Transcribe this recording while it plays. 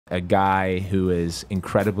a guy who is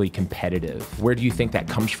incredibly competitive. Where do you think that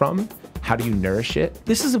comes from? How do you nourish it?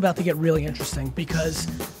 This is about to get really interesting because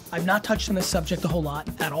I've not touched on this subject a whole lot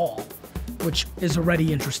at all, which is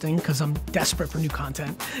already interesting because I'm desperate for new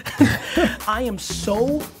content. I am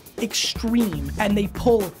so extreme and they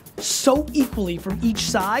pull so equally from each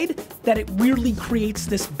side that it weirdly creates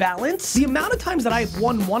this balance. The amount of times that I have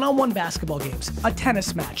won one-on-one basketball games, a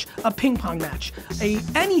tennis match, a ping pong match,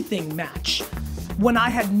 anything match, when I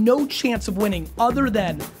had no chance of winning other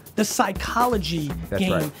than the psychology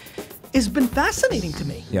game, right. has been fascinating to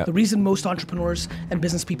me. Yep. The reason most entrepreneurs and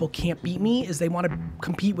business people can't beat me is they want to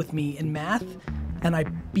compete with me in math, and I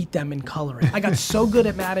beat them in coloring. I got so good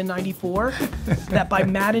at Madden 94 that by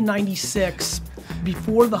Madden 96,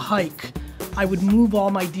 before the hike, I would move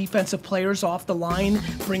all my defensive players off the line,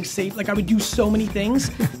 bring safe, like I would do so many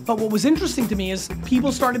things. But what was interesting to me is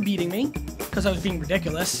people started beating me because I was being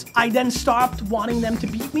ridiculous. I then stopped wanting them to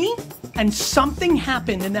beat me, and something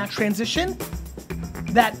happened in that transition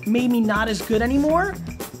that made me not as good anymore,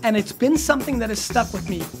 and it's been something that has stuck with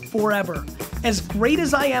me forever. As great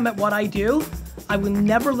as I am at what I do, I will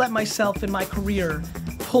never let myself in my career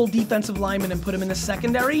pull defensive linemen and put them in the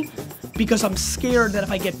secondary because I'm scared that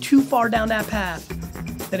if I get too far down that path,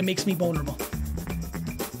 that it makes me vulnerable.